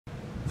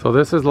So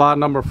this is lot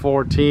number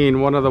 14,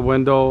 one of the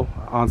window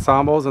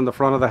ensembles in the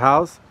front of the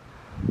house.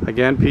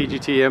 Again,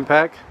 PGT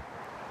impact.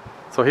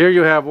 So here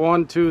you have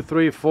 1, 2,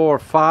 3, 4,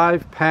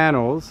 5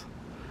 panels.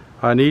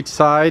 On each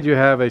side you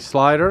have a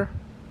slider,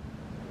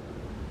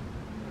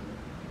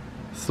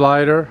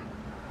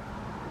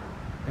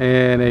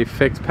 and a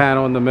fixed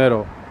panel in the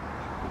middle.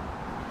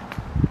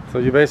 So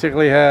you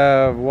basically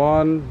have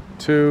 1,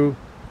 2,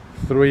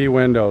 3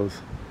 windows.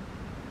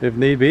 If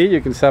need be,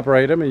 you can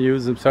separate them and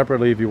use them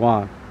separately if you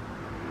want.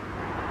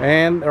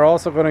 And they're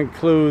also going to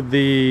include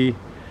the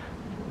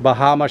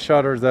Bahama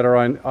shutters that are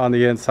on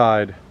the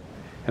inside.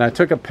 And I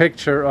took a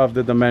picture of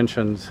the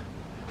dimensions.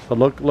 So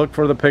look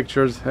for the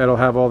pictures. It'll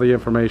have all the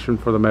information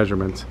for the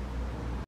measurements.